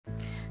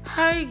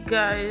Hi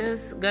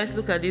guys,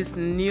 look at this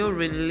new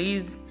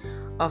release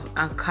of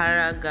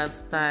Ankara girl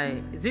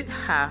style. Is it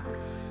her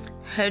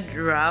head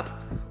wrap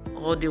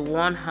or the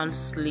one hand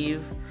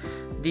sleeve?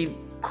 The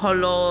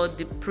color,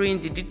 the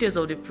print, the details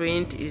of the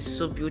print is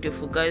so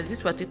beautiful, guys.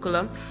 This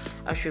particular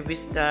Asoebi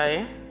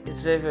style is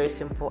very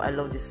simple. I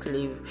love the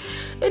sleeve.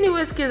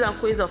 Anyways, kids and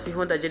queens of the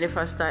Honda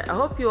Jennifer style, I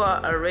hope you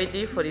are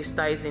ready for the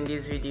styles in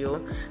this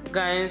video.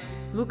 Guys,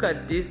 look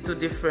at these two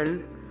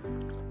different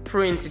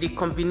print, the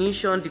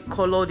combination, the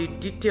color, the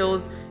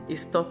details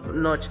is top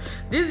notch.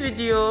 This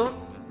video,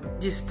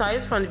 the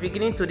styles from the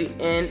beginning to the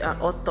end are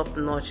all top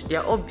notch. They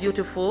are all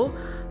beautiful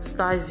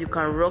styles you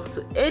can rock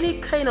to any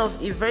kind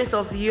of event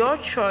of your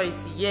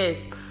choice.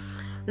 Yes,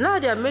 now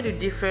they are made with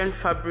different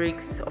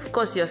fabrics. Of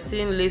course, you're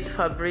seeing lace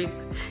fabric,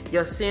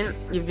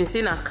 you've been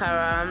seeing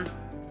Ankara,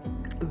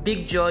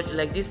 Big George,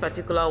 like this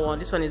particular one.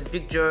 This one is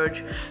Big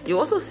George. You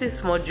also see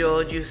Small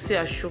George, you see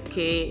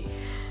Asoebi,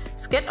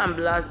 skirt and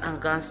blouse and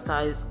gown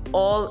styles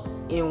all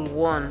in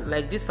one,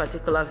 like this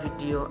particular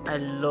video. I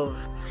love.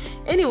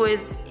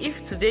 Anyways,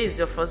 if today is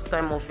your first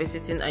time of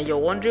visiting and you're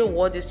wondering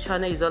what this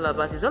channel is all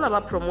about, it's all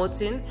about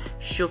promoting,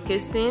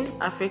 showcasing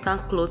African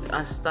clothes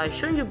and style,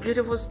 showing you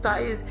beautiful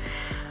styles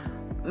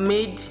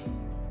made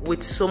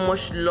with so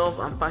much love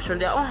and passion.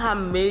 They are all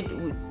handmade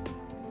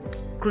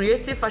with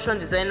creative fashion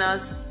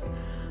designers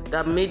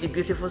that made the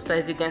beautiful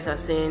styles you guys are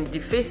seeing. The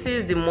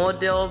faces, the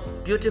model,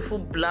 beautiful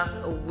black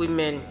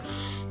women.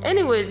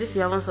 Anyways, if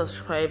you haven't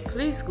subscribed,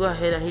 please go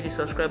ahead and hit the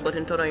subscribe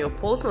button, turn on your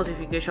post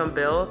notification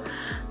bell.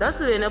 That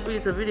will enable you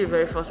to be the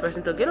very first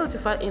person to get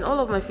notified in all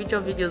of my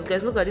future videos.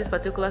 Guys, look at this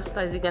particular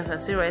styles you guys can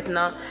see right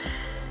now.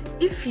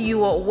 If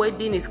your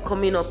wedding is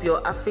coming up,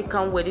 your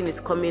African wedding is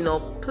coming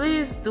up,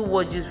 please do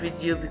watch this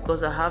video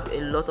because I have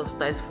a lot of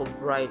styles for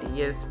bride.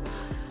 Yes,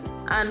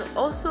 and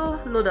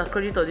also know that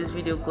credit of this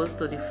video goes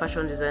to the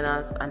fashion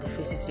designers and the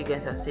faces you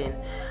guys are seeing.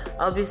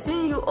 I'll be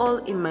seeing you all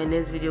in my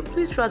next video.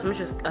 Please try as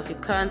much as you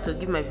can to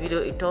give my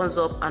video a thumbs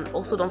up, and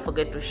also don't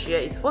forget to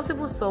share. It's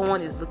possible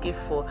someone is looking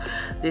for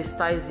the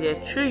styles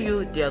here. Through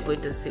you, they are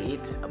going to see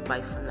it.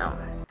 Bye for now.